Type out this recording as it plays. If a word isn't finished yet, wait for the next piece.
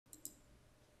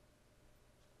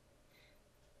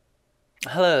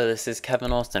Hello, this is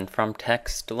Kevin Olson from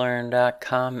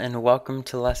TextLearn.com and welcome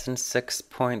to lesson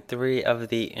 6.3 of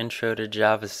the Intro to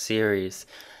Java series.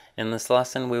 In this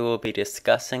lesson we will be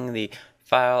discussing the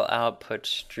file output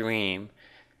stream,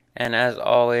 and as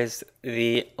always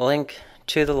the link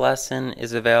to the lesson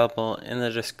is available in the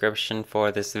description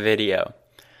for this video.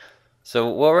 So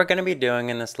what we're going to be doing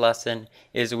in this lesson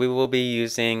is we will be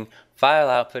using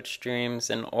file output streams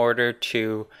in order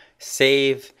to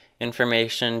save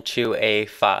information to a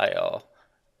file.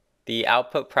 The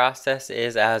output process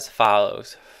is as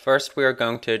follows. First, we are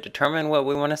going to determine what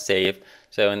we want to save.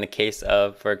 So in the case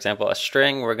of, for example, a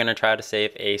string, we're going to try to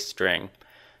save a string.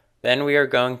 Then we are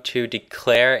going to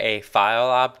declare a file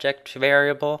object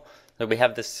variable. So we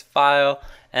have this file,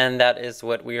 and that is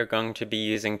what we are going to be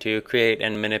using to create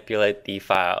and manipulate the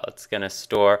file. It's going to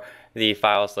store the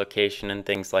file's location and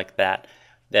things like that.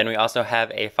 Then we also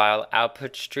have a file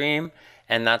output stream,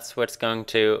 and that's what's going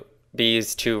to be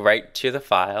used to write to the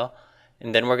file.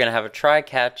 And then we're going to have a try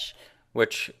catch,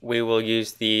 which we will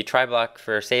use the try block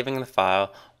for saving the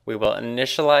file. We will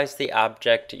initialize the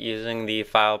object using the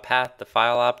file path. The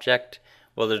file object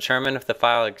will determine if the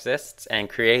file exists and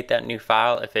create that new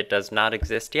file. If it does not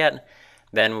exist yet,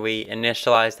 then we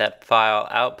initialize that file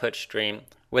output stream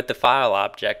with the file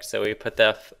object. So we put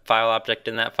the file object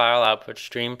in that file output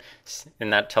stream,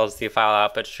 and that tells the file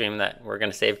output stream that we're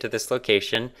going to save to this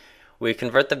location. We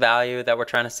convert the value that we're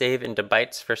trying to save into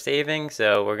bytes for saving.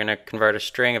 So we're going to convert a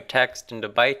string of text into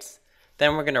bytes.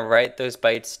 Then we're going to write those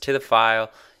bytes to the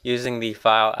file using the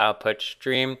file output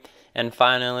stream. And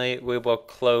finally, we will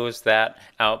close that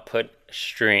output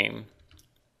stream.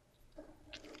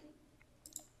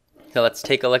 So let's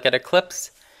take a look at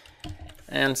Eclipse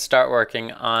and start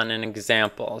working on an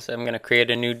example. So I'm going to create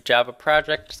a new Java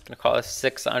project. Just going to call this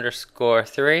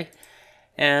 6_3,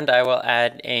 and I will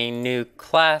add a new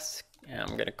class.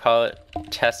 I'm going to call it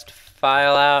test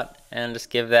file out and just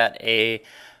give that a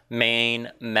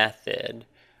main method.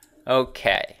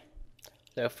 Okay.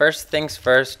 So first things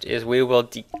first is we will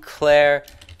declare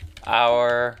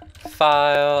our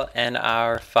file and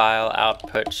our file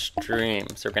output stream.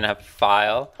 So we're going to have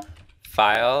file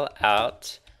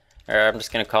out, or I'm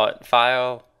just going to call it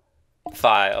file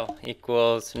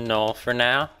equals null for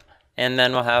now. And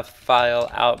then we'll have file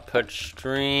output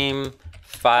stream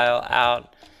file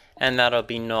out, and that'll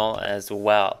be null as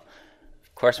well.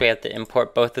 Of course, we have to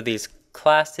import both of these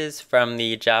classes from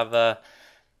the Java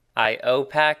IO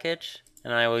package,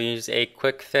 and I will use a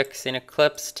quick fix in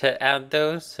Eclipse to add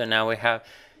those. So now we have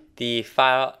the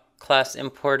file class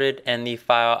imported and the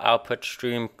file output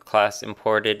stream class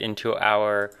imported into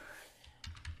our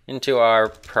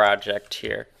project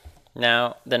here.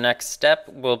 Now the next step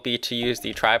will be to use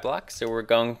the try block. So we're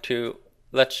going to,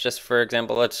 for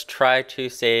example, let's try to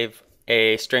save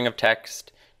a string of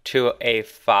text to a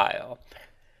file.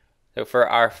 So for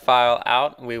our file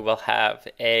out, we have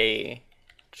to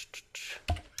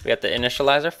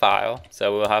initialize our file.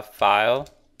 So we'll have file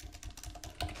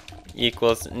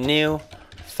equals new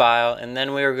file, and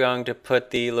then we are going to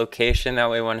put the location that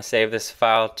we want to save this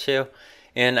file to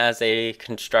in as a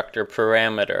constructor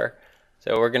parameter.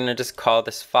 So we're going to just call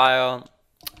this file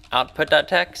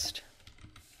output.txt.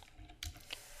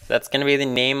 That's going to be the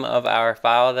name of our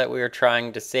file that we are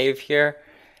trying to save here,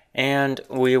 and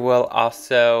we will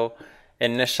also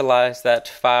initialize that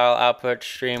file output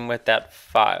stream with that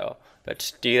file. But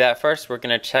to do that first, we're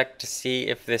going to check to see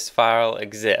if this file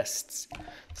exists.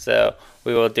 So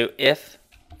we will do if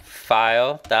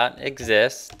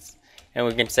file.exists, and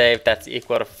we can say if that's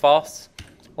equal to false,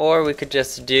 or we could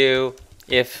just do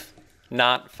if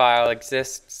not file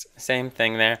exists, same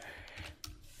thing there.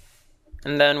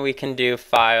 And then we can do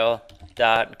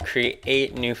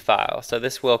file.create new file. So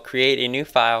this will create a new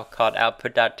file called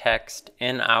output.txt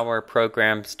in our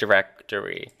programs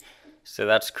directory. So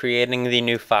that's creating the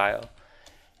new file.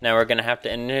 Now we're going to have to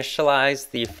initialize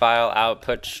the file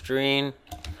output stream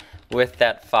with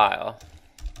that file.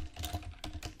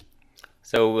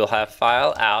 So we'll have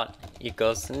file out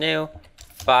equals new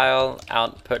file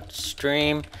output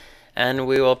stream, and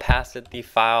we will pass it the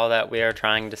file that we are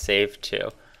trying to save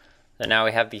to. So now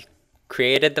we have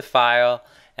created the file,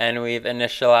 and we've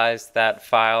initialized that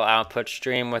file output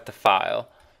stream with the file.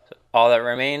 So all that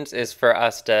remains is for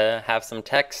us to have some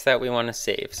text that we want to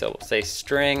save. So we'll say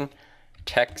string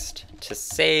text to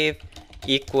save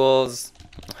equals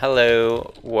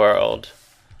hello world.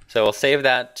 So we'll save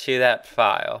that to that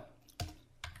file.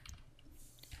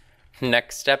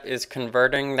 Next step is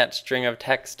converting that string of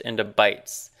text into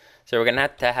bytes. So we're going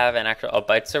to have an actual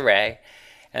bytes array,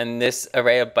 and this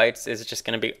array of bytes is just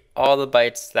going to be all the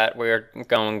bytes that we're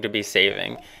going to be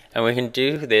saving. And we can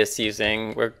do this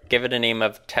using, we'll give it a name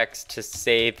of text to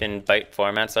save in byte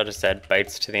format, so I'll just add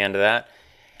bytes to the end of that.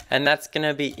 And that's going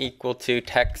to be equal to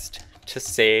text to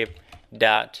save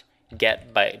dot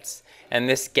get bytes. And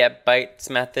this get bytes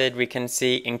method, we can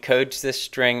see, encodes this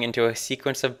string into a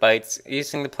sequence of bytes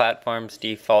using the platform's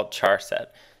default char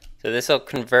set. So this will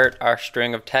convert our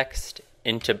string of text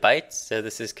into bytes. So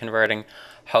this is converting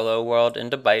hello world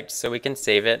into bytes, so we can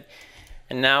save it.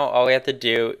 And now all we have to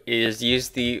do is use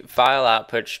the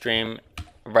FileOutputStream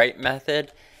write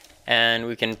method, and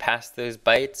we can pass those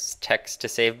bytes, text to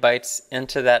save bytes,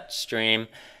 into that stream,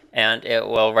 and it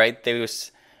will write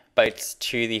those bytes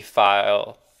to the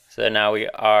file. So now we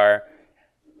are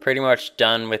pretty much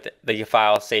done with the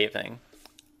file saving.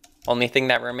 Only thing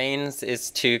that remains is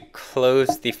to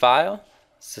close the file,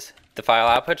 the file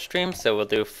output stream. So we'll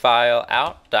do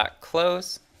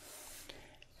fileout.close,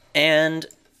 and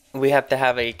we have to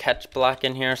have a catch block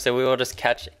in here, so we will just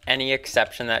catch any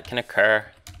exception that can occur,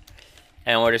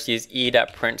 and we'll just use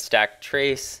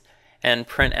e.printStackTrace and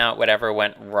print out whatever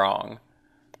went wrong.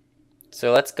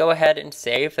 So let's go ahead and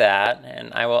save that,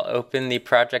 and I will open the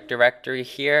project directory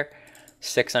here,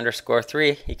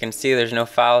 6_3. You can see there's no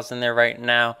files in there right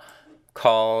now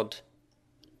called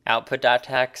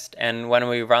output.txt, and when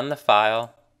we run the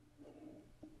file,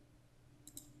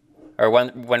 or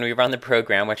when we run the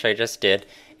program, which I just did,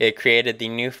 it created the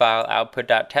new file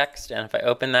output.txt, and if I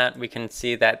open that, we can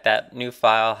see that that new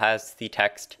file has the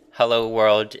text hello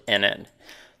world in it.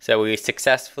 So we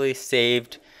successfully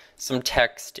saved some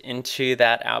text into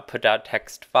that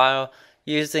output.txt file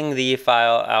using the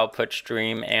file output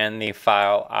stream and the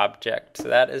file object. So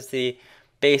that is the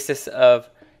basis of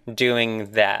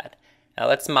doing that. Now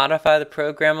let's modify the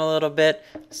program a little bit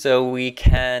so we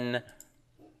can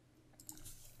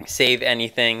save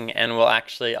anything, and we'll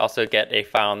actually also get a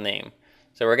file name.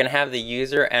 So we're going to have the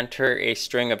user enter a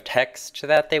string of text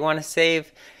that they want to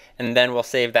save, and then we'll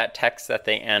save that text that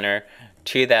they enter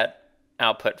to that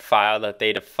output file that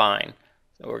they define.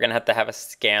 So we're going to have a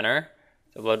scanner.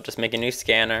 So we'll just make a new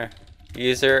scanner.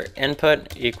 User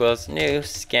input equals new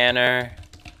scanner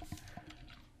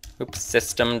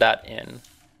system.in.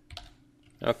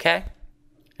 Okay.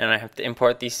 And I have to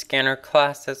import the scanner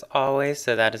class as always,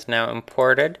 so that is now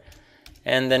imported.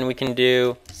 And then we can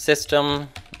do system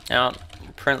out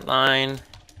print line,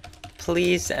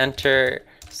 please enter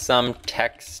some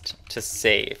text to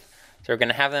save. So we're going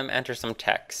to have them enter some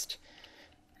text.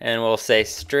 And we'll say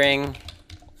string.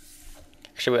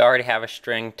 Actually, we already have a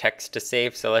string text to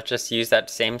save, so let's just use that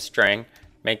same string,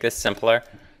 make this simpler.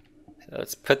 So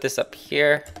let's put this up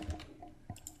here.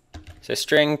 So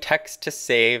string text to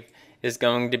save is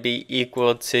going to be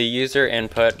equal to user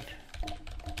input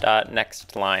dot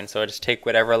next line. So I'll just take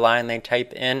whatever line they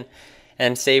type in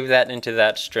and save that into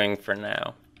that string for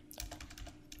now.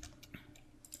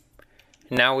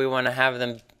 Now we want to have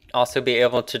them also be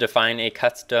able to define a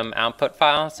custom output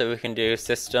file, so we can do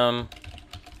system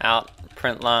out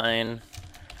print line,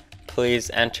 please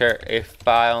enter a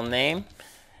file name,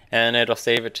 and it'll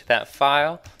save it to that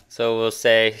file. So we'll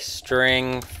say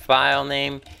string file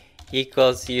name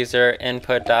equals user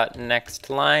input dot next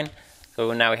line.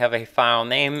 So now we have a file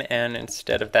name, and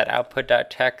instead of that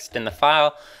output.txt in the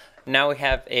file, now we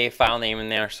have a file name in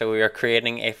there. So we are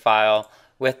creating a file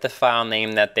with the file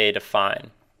name that they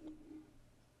define.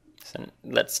 So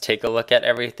let's take a look at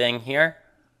everything here.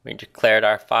 We declared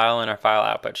our file in our file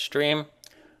output stream.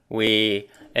 We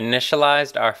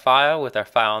initialized our file with our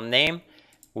file name.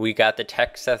 We got the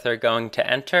text that they're going to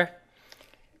enter.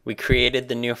 We created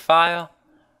the new file.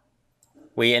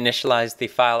 We initialized the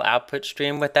file output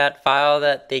stream with that file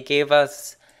that they gave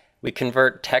us. We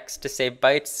convert text to save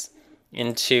bytes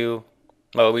into,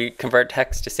 well, we convert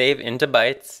text to save into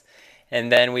bytes, and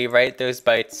then we write those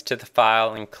bytes to the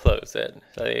file and close it.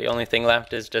 So the only thing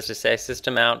left is just to say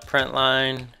system out print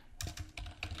line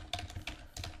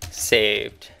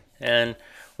saved, and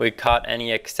we caught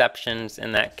any exceptions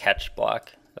in that catch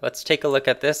block. Let's take a look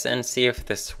at this and see if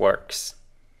this works.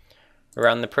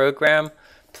 Run the program.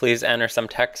 Please enter some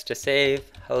text to save.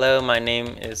 Hello, my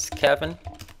name is Kevin.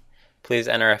 Please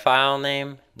enter a file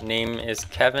name. Name is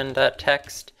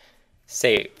Kevin.txt.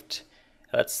 Saved.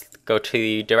 Let's go to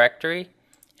the directory,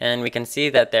 and we can see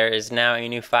that there is now a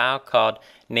new file called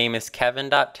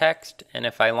nameIsKevin.txt, and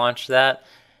if I launch that,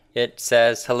 it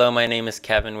says hello, my name is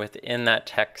Kevin within that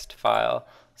text file.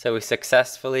 So we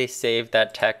successfully saved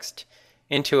that text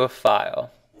into a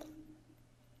file.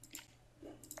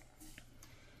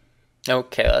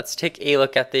 Okay, let's take a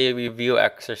look at the review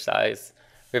exercise.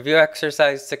 Review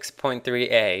exercise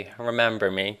 6.3a,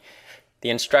 remember me. The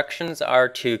instructions are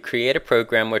to create a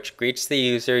program which greets the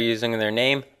user using their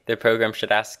name. The program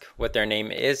should ask what their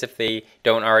name is if they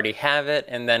don't already have it,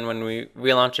 and then when we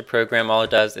relaunch a program, all it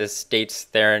does is states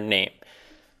their name.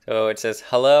 So it says,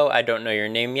 hello, I don't know your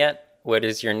name yet. What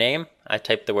is your name? I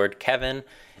type the word Kevin.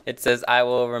 It says, I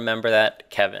will remember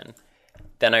that, Kevin.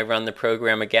 Then I run the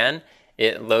program again.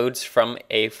 It loads from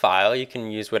a file. You can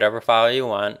use whatever file you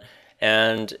want,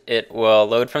 and it will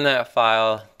load from that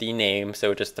file the name.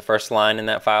 So just the first line in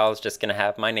that file is just going to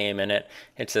have my name in it.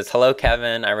 It says, hello,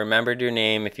 Kevin. I remembered your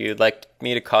name. If you'd like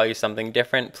me to call you something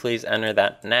different, please enter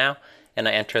that now. And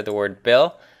I enter the word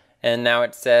Bill. And now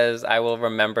it says, I will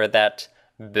remember that,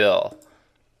 Bill.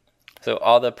 So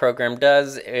all the program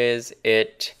does is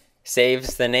it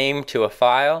saves the name to a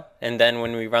file, and then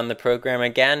when we run the program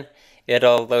again,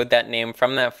 it'll load that name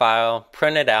from that file,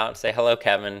 print it out, say hello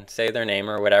Kevin, say their name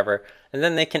or whatever, and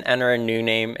then they can enter a new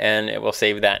name and it will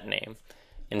save that name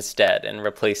instead and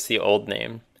replace the old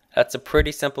name. That's a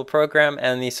pretty simple program,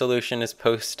 and the solution is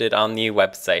posted on the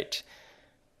website.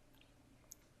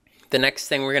 The next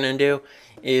thing we're going to do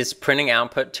is printing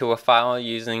output to a file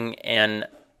using an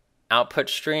output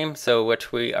stream. So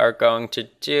what we are going to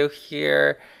do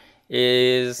here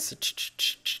is,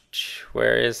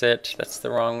 where is it? That's the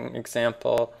wrong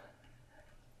example.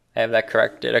 I have that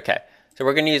corrected. Okay, so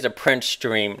we're going to use a print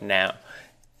stream now.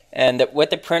 And what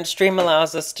the print stream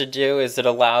allows us to do is it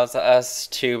allows us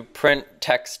to print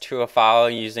text to a file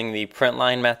using the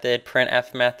printline method,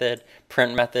 printf method,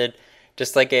 print method.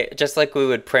 Just like we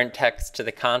would print text to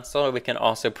the console, we can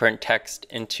also print text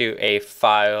into a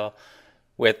file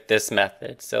with this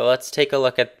method. So let's take a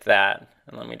look at that.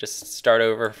 And let me just start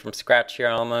over from scratch here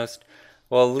almost.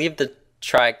 We'll leave the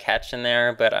try catch in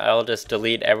there, but I'll just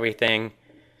delete everything.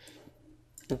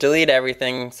 Delete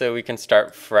everything so we can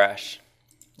start fresh.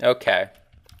 Okay.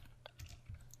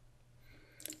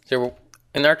 So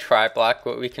in our try block,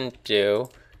 what we can do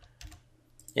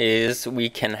is we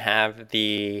can have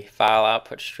the file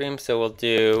output stream. So we'll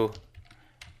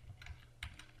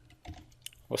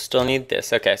still need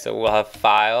this. Okay, so we'll have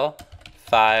file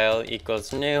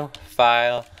equals new,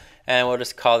 file, and we'll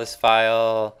just call this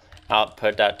file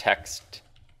output.txt.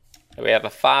 So we have a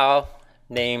file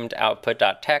named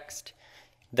output.txt.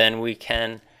 Then we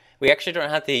actually don't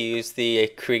have to use the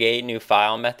create new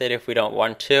file method if we don't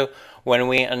want to. When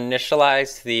we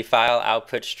initialize the file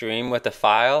output stream with a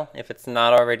file, if it's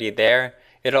not already there,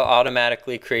 it'll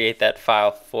automatically create that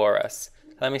file for us.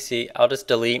 Let me see, I'll just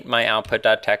delete my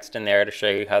output.txt in there to show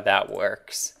you how that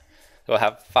works. So we'll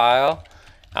have file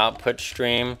output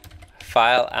stream,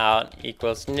 file out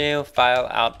equals new, file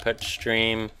output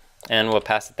stream, and we'll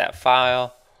pass it that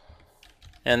file.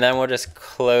 And then we'll just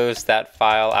close that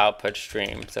file output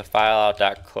stream. So file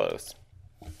out.close.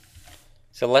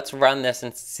 So let's run this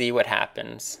and see what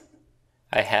happens.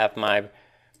 I have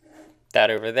that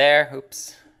over there.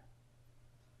 Oops.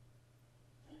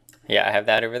 Yeah, I have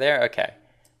that over there. Okay.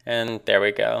 And there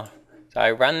we go. So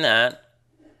I run that,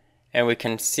 and we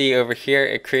can see over here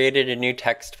it created a new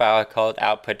text file called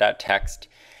output.txt,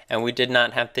 and we did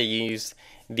not have to use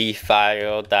the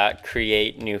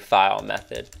file.createNewFile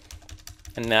method.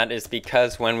 And that is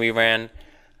because when we ran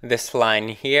this line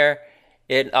here,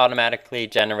 it automatically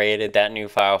generated that new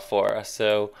file for us,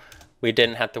 so we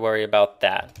didn't have to worry about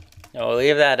that. Now we'll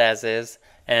leave that as is,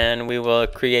 and we will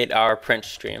create our print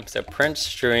stream. So print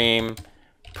stream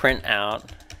print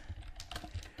out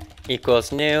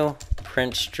equals new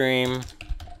print stream,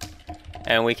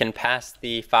 and we can pass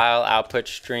the file output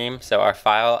stream, so our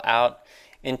file out,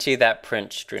 into that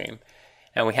print stream.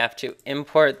 And we have to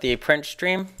import the print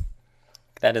stream.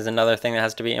 That is another thing that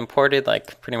has to be imported,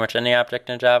 like pretty much any object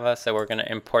in Java, so we're going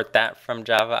to import that from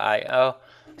Java.io.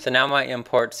 So now my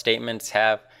import statements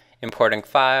have importing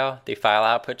file, the file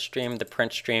output stream, the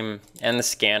print stream, and the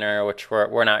scanner, which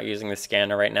we're not using the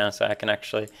scanner right now, so I can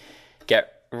actually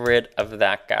get rid of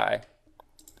that guy.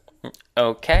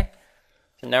 Okay,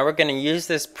 so now we're going to use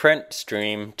this print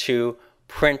stream to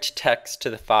print text to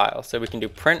the file. So we can do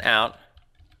print out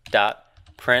dot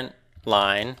print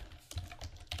line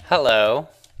hello.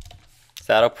 So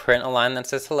that'll print a line that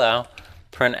says hello.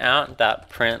 Print out dot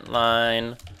print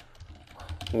line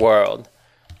world.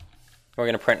 We're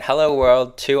going to print hello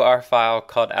world to our file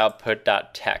called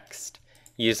output.txt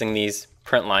using these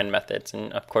print line methods.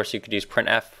 And of course you could use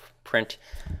printf, print.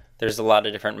 There's a lot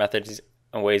of different methods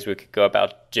and ways we could go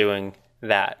about doing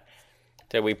that.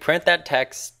 So we print that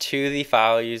text to the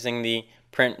file using the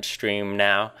print stream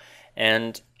now,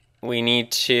 and we need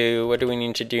to, what do we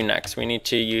need to do next? We need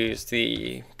to use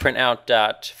the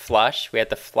printout.flush. We have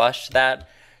to flush that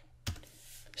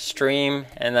stream,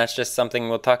 and that's just something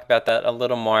we'll talk about that a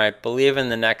little more, I believe, in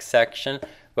the next section.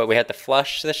 But we have to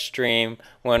flush the stream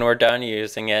when we're done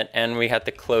using it, and we have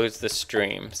to close the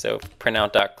stream. So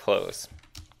printout.close.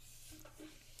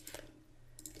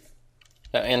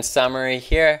 So in summary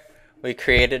here, we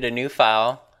created a new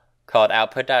file called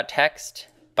output.txt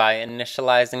by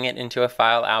initializing it into a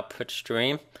file output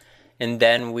stream. And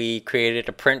then we created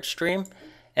a print stream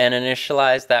and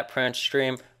initialized that print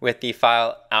stream with the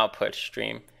file output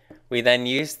stream. We then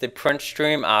used the print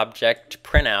stream object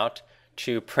printout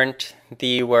to print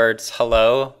the words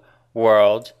hello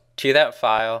world to that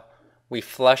file. We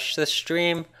flush the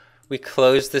stream, we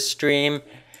close the stream,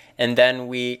 and then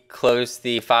we close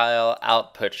the file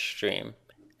output stream.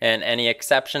 And any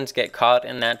exceptions get caught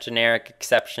in that generic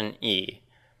exception E.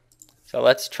 So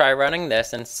let's try running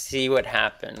this and see what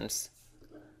happens.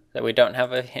 So we don't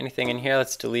have anything in here.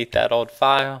 Let's delete that old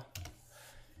file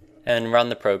and run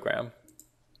the program.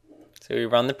 So we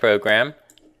run the program,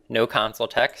 no console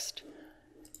text,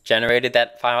 generated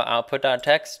that file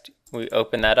output.txt, we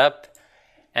open that up,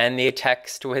 and the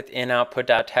text within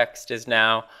output.txt is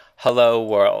now hello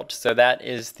world. So that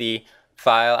is the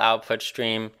file output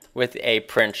stream with a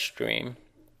print stream.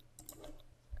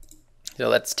 So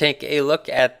let's take a look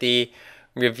at the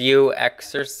review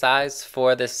exercise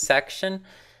for this section.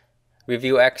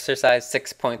 Review exercise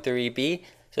 6.3b.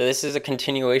 So this is a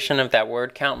continuation of that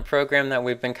word count program that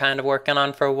we've been kind of working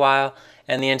on for a while.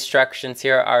 And the instructions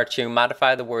here are to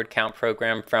modify the word count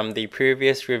program from the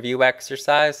previous review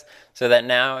exercise so that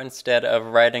now instead of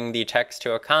writing the text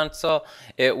to a console,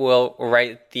 it will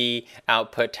write the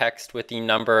output text with the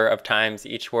number of times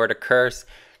each word occurs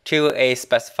to a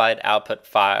specified output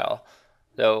file.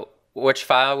 So which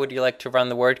file would you like to run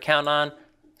the word count on?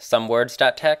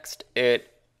 Somewords.txt. It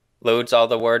loads all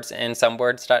the words in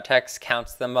somewords.txt,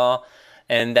 counts them all.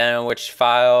 And then which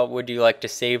file would you like to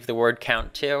save the word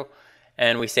count to?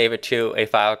 And we save it to a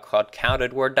file called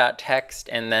countedword.txt,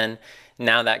 and then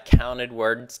now that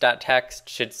countedwords.txt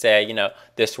should say, you know,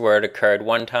 this word occurred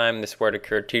 1 time, this word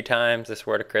occurred 2 times, this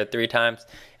word occurred 3 times,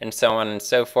 and so on and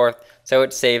so forth. So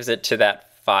it saves it to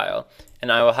that file.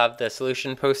 And I will have the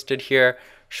solution posted here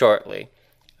shortly.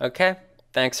 Okay,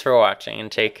 thanks for watching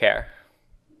and take care.